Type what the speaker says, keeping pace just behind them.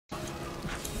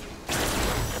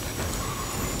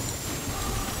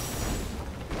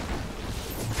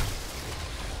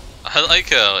I like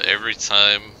how every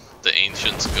time the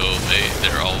ancients go away,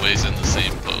 they're always in the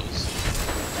same pose.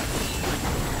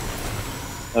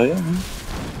 Oh yeah.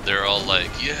 They're all like,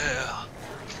 yeah,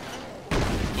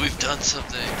 we've done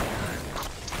something.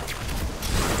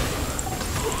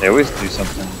 They always do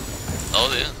something. Oh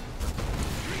yeah,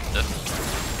 definitely.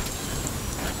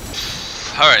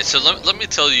 Alright, so let me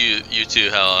tell you two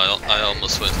how I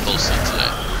almost went postal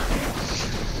today.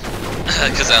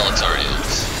 Because Alex already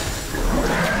knows.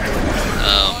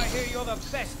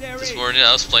 This morning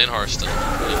I was playing Hearthstone,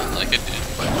 like I do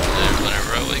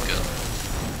whenever I wake up.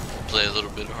 Play a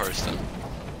little bit of Hearthstone.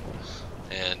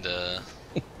 And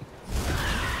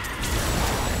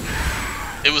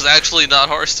it was actually not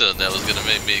Hearthstone that was gonna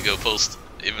make me go post,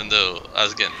 even though I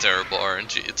was getting terrible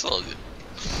RNG. It's all good.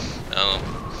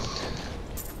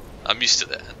 I'm used to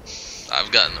that.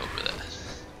 I've gotten over that.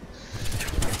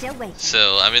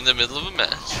 So I'm in the middle of a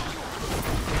match,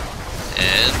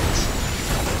 and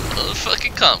the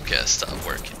fucking Comcast stopped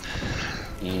working.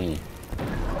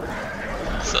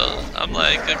 So I'm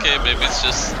like, okay, maybe it's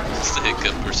just a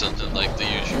hiccup or something like the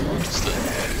usual stuff.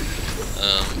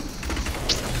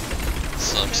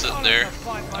 So I'm sitting there.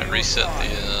 I reset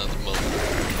the Moba,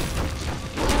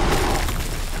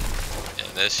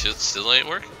 and that shit still ain't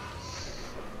working.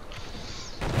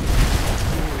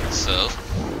 So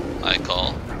I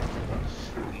call.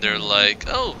 And they're like,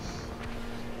 "Oh,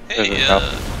 hey,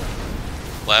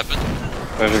 what happened?"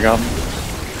 Treasure goblin.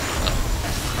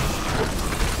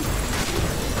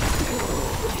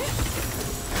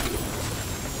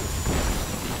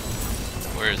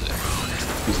 Where is it?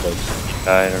 He's like, he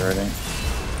died already.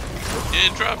 He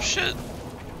didn't drop shit.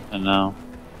 I know.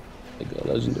 I got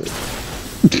legendary.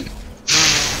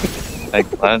 Like,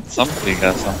 glad somebody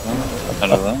got something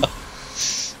out of that.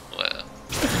 Well,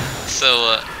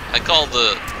 so I called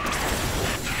the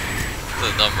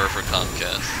number for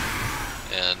Comcast,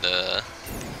 and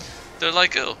they're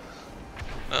like, "Oh,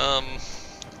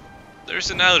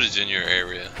 there's an outage in your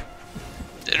area.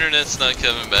 The internet's not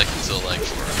coming back until like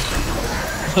 4 o'clock."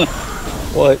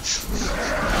 What?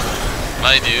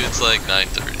 Mind you, it's like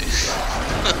 9:30.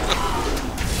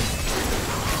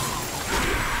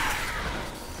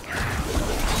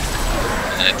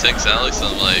 And I text Alex,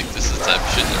 I'm like, "This is the type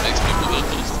of shit that makes people go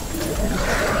postal."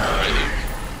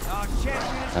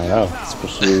 I know,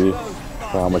 especially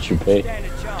for how much you pay.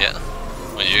 Yeah,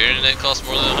 when your internet costs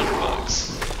more than $100,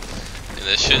 and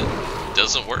that shit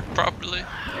doesn't work properly.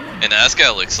 And ask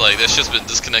Alex, like, that shit's been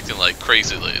disconnecting like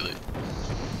crazy lately.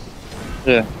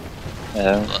 Yeah.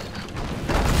 Yeah.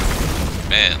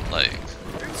 Man, like,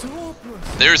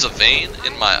 there's a vein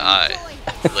in my eye,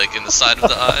 like in the side of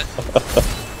the eye.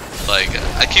 Like,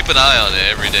 I keep an eye on it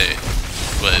every day,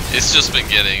 but it's just been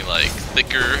getting like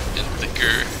thicker and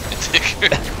thicker and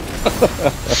thicker.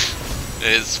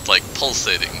 It's like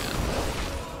pulsating now.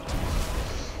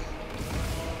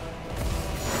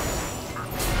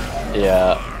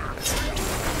 Yeah,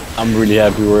 I'm really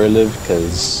happy where I live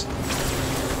because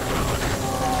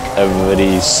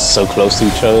everybody's so close to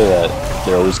each other that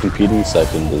they're always competing, so I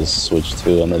can just switch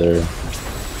to another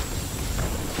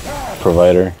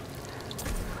provider.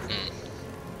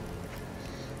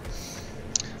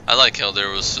 I like how there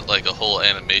was like a whole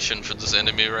animation for this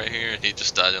enemy right here, and he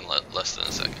just died in less than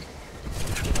a second.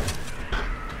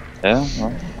 Yeah,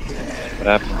 well, what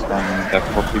happens when you got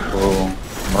 4 people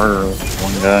murder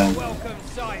one guy?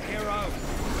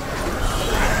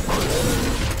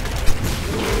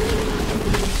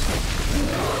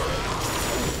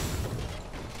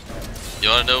 You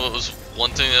wanna know what was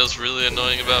one thing that was really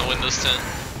annoying about Windows 10?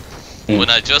 When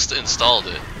I just installed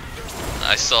it,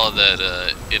 I saw that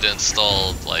it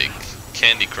installed like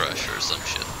Candy Crush or some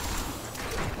shit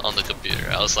on the computer.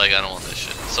 I was like, I don't want this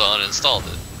shit. So I uninstalled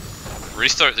it.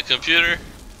 Restart the computer.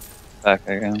 Back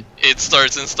again. It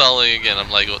starts installing again.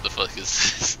 I'm like, what the fuck is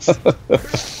this?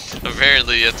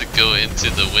 Apparently you have to go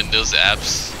into the Windows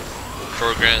apps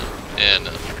program and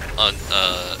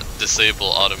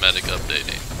disable automatic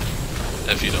updating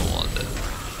if you don't want that.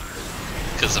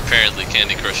 Because apparently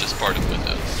Candy Crush is part of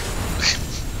Windows.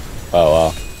 Oh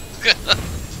wow.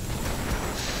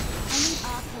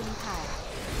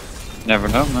 Never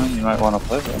know, man. You might want to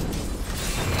play that.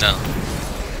 No.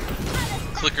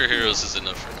 Clicker Heroes is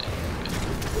enough for me.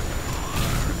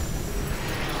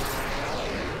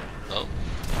 Oh.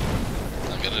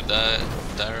 I'm gonna die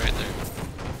right there.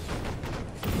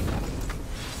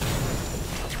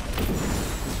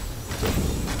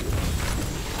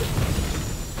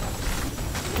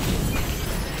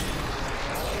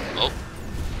 Oh.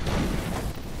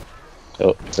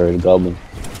 Oh, heard a goblin.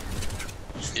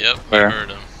 Yep, Where? I heard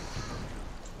him.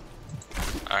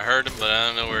 I heard him, but I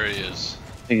don't know where he is.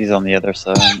 think he's on the other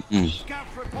side.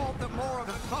 Scouts report that more of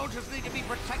the soldiers need to be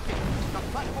protected. The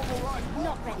platform will rise.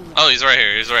 Not ready. Oh, he's right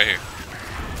here. He's right here.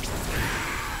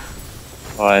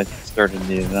 Oh, I started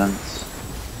the events.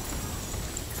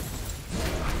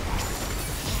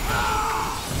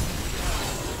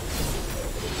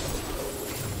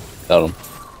 Got him.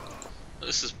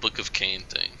 This is Book of Cain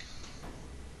thing.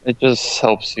 It just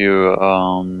helps you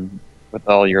with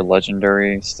all your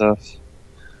legendary stuff.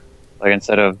 Like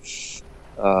instead of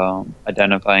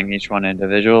identifying each one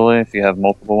individually, if you have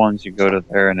multiple ones, you go to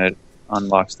there and it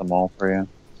unlocks them all for you.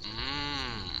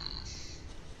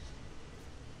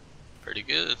 Pretty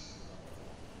good.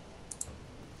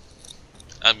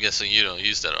 I'm guessing you don't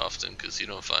use that often because you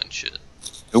don't find shit.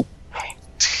 Nope.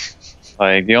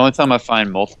 Like the only time I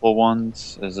find multiple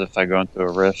ones is if I go into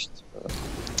a rift. But...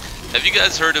 Have you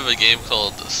guys heard of a game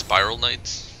called Spiral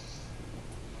Knights?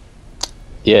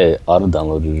 Yeah, auto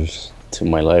downloaded to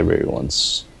my library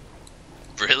once.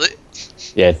 Really?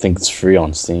 Yeah, I think it's free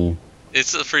on Steam.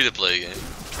 It's a free-to-play game.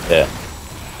 Yeah.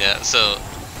 Yeah, so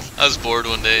I was bored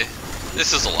one day.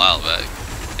 This is a while back,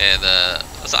 and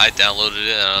so I downloaded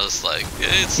it, and I was like,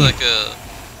 yeah, it's like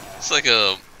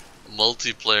a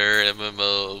multiplayer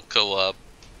MMO co-op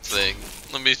thing.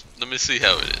 Let me see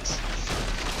how it is.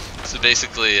 So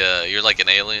basically, you're like an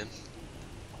alien,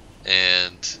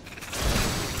 and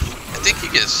I think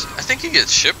he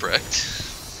gets shipwrecked,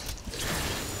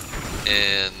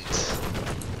 and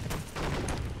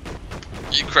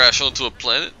you crash onto a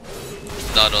planet,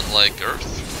 not unlike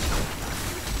Earth.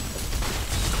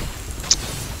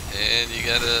 And you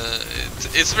gotta,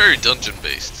 it's very dungeon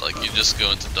based, like you just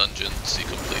go into dungeons, you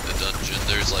complete the dungeon,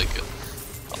 there's like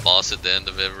a boss at the end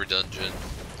of every dungeon.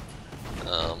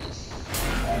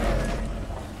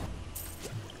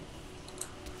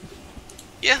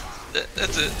 Yeah,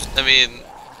 that's it. I mean,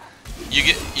 you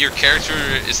get, your character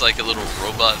is like a little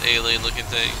robot alien looking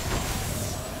thing.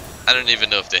 I don't even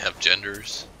know if they have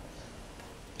genders.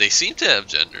 They seem to have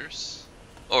genders.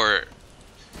 Or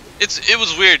it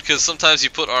was weird because sometimes you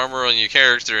put armor on your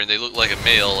character and they look like a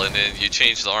male, and then you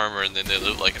change the armor and then they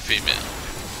look like a female.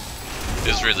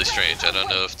 It was really strange. I don't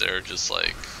know if they're just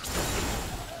like,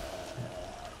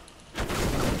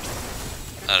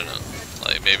 I don't know,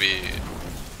 like maybe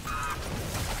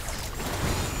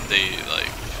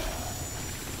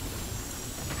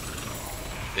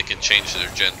they can change their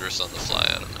genders on the fly.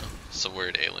 I don't know, some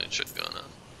weird alien shit going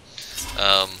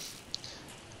on.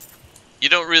 You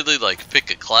don't really like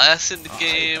pick a class in the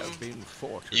game.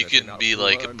 You can be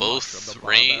like both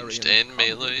ranged and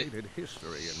melee.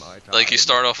 Like you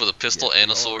start off with a pistol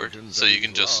and a sword, so you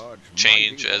can just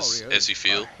change as you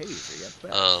feel.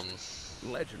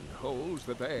 Legend holds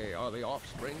that they are the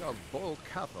offspring of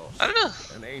Volcathos. I don't know.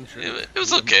 It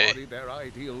was okay. Their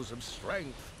ideals of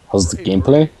strength, How's the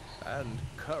gameplay? and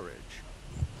courage.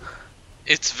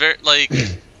 It's very like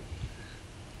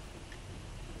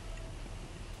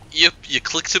you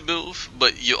click to move,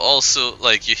 but you also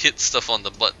like you hit stuff on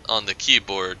the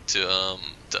keyboard to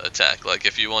attack. Like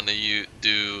if you want to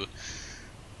do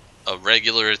a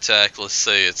regular attack, let's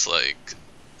say it's like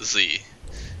Z,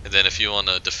 and then if you want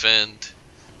to defend,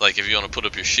 like if you want to put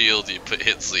up your shield, you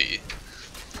hit Z,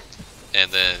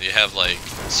 and then you have like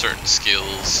certain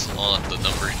skills on the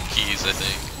numbering keys, I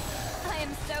think. I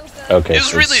am so good. Okay. It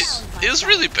was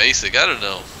really basic. I don't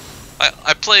know.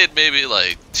 I played maybe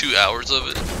like 2 hours of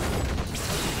it.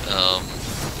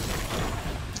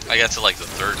 I got to like the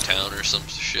 3rd town or some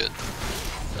shit.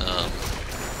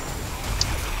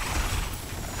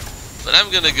 But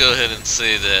I'm gonna go ahead and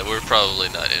say that we're probably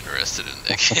not interested in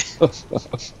that game.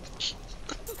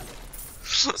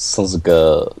 Sounds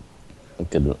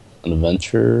like an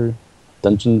adventure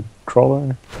dungeon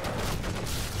crawler.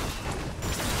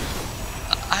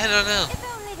 I don't know.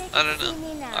 I don't know.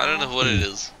 I don't know what it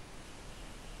is.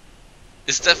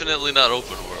 It's definitely not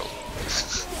open world.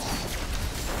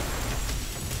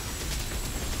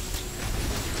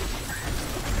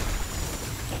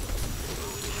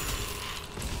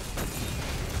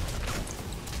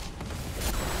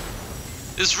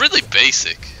 It's really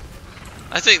basic.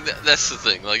 I think that's the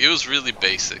thing. Like, it was really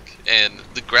basic, and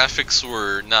the graphics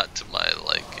were not to my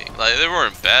liking. Like, they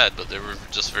weren't bad, but they were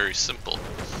just very simple.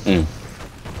 Mm.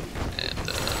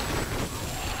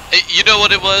 And you know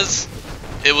what it was?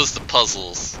 It was the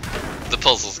puzzles. The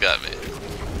puzzles got me.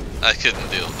 I couldn't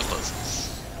deal with the puzzles.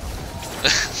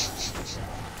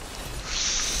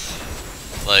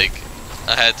 Like,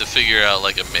 I had to figure out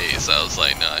like a maze. I was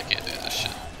like, no, I can't do this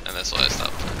shit, and that's why I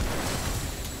stopped playing.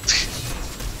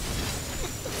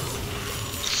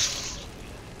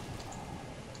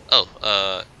 Oh,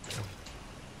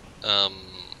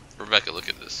 Rebecca, look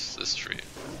at this. This is for you.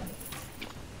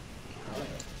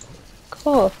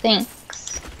 Cool, thanks.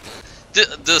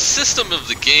 The system of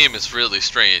the game is really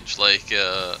strange. Like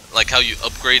how you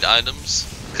upgrade items.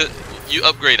 You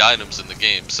upgrade items in the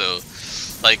game, so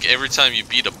like every time you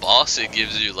beat a boss, it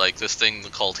gives you like this thing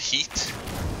called heat,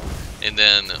 and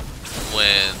then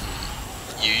when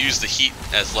you use the heat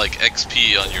as like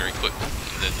XP on your equipment,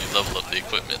 and then you level up the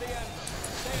equipment.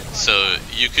 So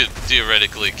you could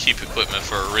theoretically keep equipment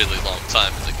for a really long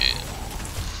time in the game.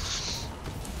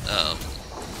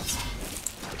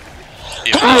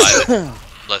 Even though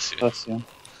bless you. Bless you.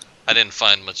 I didn't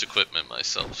find much equipment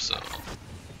myself, so.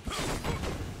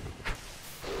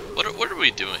 What are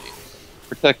we doing?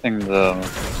 Protecting the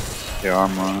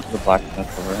armor, the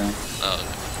blacksmith over here. Oh,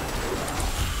 okay.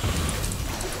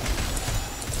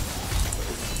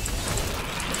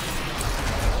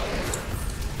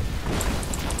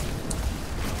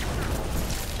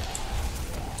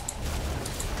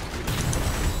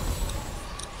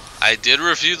 I did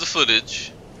review the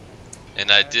footage, and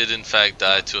I did in fact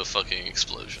die to a fucking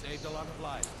explosion. Saved a lot of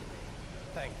lives today.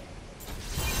 Thank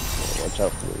you. Watch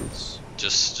out, please.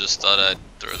 Just thought I'd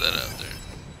throw that out there.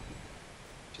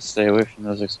 Just stay away from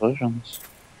those explosions.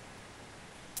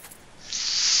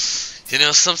 You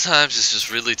know, sometimes it's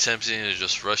just really tempting to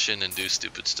just rush in and do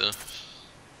stupid stuff.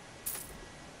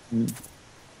 Mm.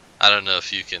 I don't know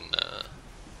if you can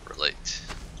relate.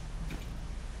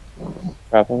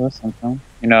 Probably sometimes.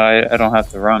 You know, I don't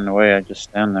have to run away. I just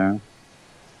stand there.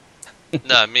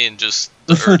 No, I mean just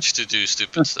the urge to do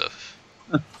stupid stuff.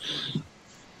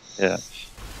 Yeah.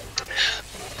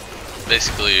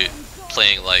 Basically,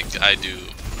 playing like I do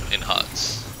in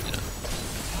HOTS. You know.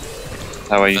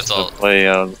 How I used That's all. to play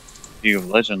League of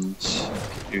Legends.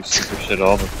 Do super shit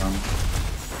all the time.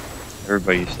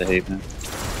 Everybody used to hate me.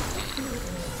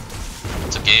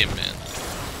 It's a game, man.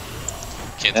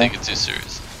 Can't take it too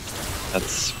seriously.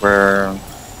 That's where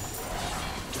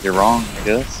you're wrong, I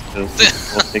guess. Because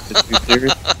people take it too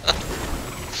serious.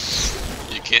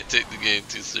 You can't take the game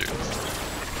too serious.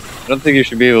 I don't think you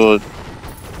should be able to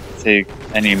take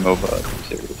any Moba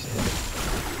too seriously.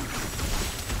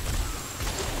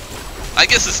 I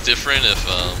guess it's different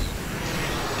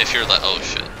if you're like, oh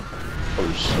shit,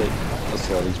 Oh shit. I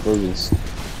see all these burgers.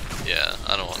 yeah,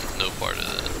 I don't want no part of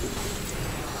that.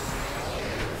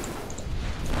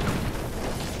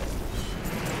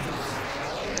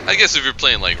 I guess if you're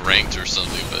playing like ranked or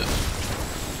something, but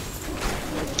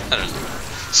I don't know.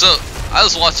 So I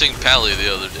was watching Pally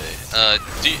the other day.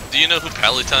 Do you know who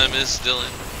Pally Time is, Dylan?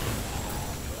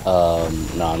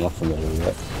 No, I'm not familiar with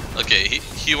that. Okay,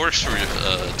 he works for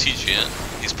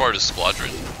TGN. He's part of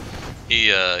Squadron.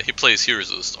 He plays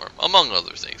Heroes of the Storm, among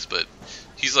other things, but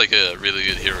he's like a really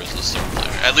good Heroes of the Storm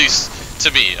player. At least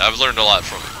to me, I've learned a lot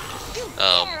from him.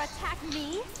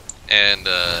 And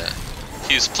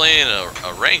he was playing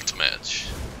a ranked match,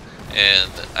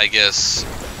 and I guess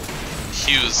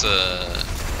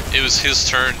it was his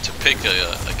turn to pick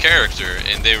a character,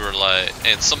 and they were like,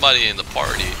 and somebody in the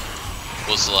party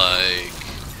was like,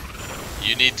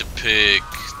 you need to pick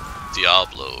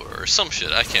Diablo or some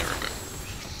shit, I can't remember.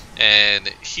 And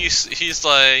he's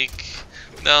like,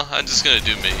 no, I'm just gonna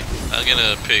do me. I'm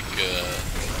gonna pick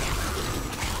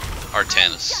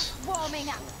Artanis.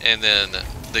 And then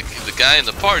the guy in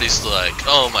the party's like,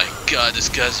 oh my god, this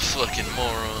guy's a fucking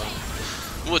moron.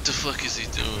 What the fuck is he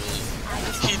doing?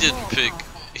 He didn't pick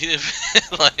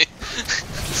like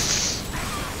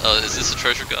oh, is this a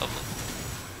treasure goblin?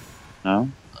 No?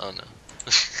 Oh no.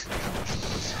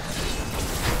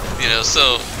 You know,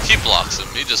 so he blocks him.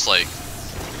 He just like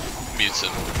mutes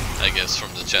him, I guess,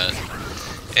 from the chat.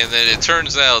 And then it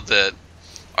turns out that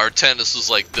Artanis was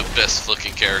like the best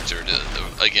fucking character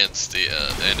against the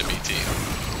enemy team,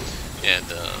 and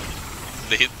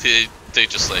they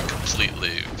just like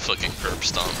completely fucking curb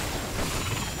stomp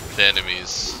the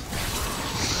enemies.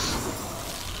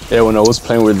 Yeah, when I was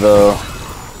playing with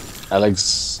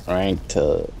Alex ranked,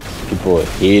 people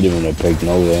hated when I picked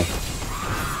Nova.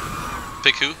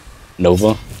 Pick who?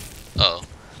 Nova. Oh.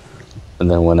 And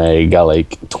then when I got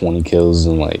like 20 kills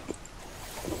in like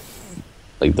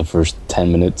the first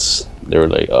 10 minutes, they were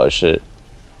like, oh shit,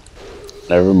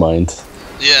 never mind.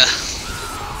 Yeah.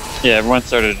 Yeah, everyone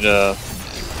started to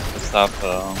stop.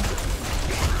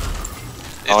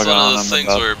 It's one of those things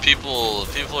where people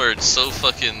are so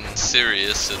fucking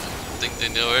serious and think they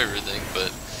know everything,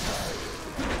 but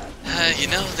you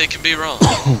know, they can be wrong.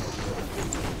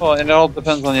 Well, it all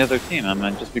depends on the other team. I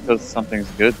mean, just because something's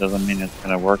good doesn't mean it's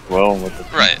gonna work well with the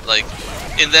team. Right, like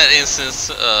in that instance,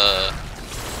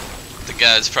 the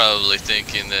guy's probably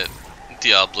thinking that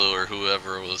Diablo or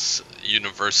whoever was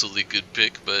universally good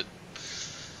pick, but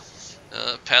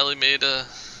Pally made a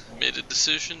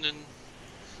decision and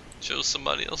chose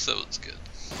somebody else that was good.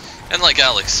 And like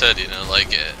Alex said, you know,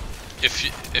 like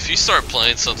if you start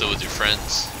playing something with your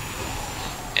friends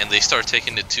and they start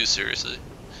taking it too seriously,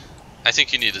 I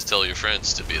think you need to tell your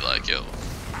friends to be like, yo,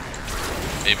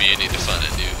 maybe you need to find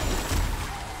a new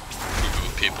group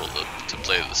of people to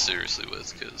play this seriously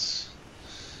with, because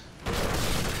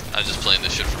I'm just playing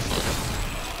this shit for fun.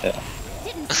 Yeah.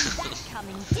 Didn't see that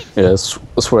coming, did you? Yeah,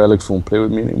 that's why Alex won't play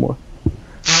with me anymore.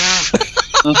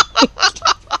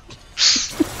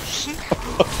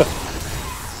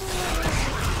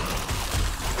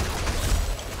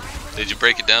 Did you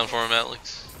break it down for him,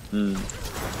 Alex? Hmm.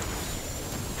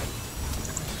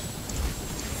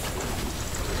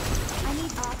 I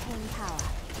need arcane power.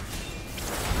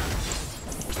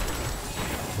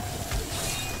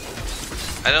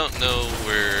 I don't know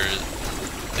where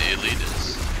the elite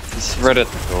is. It's right at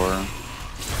the door.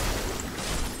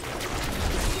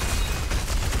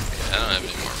 I don't have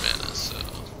any more mana, so...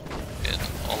 And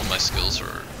all of my skills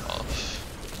are off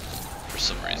for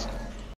some reason.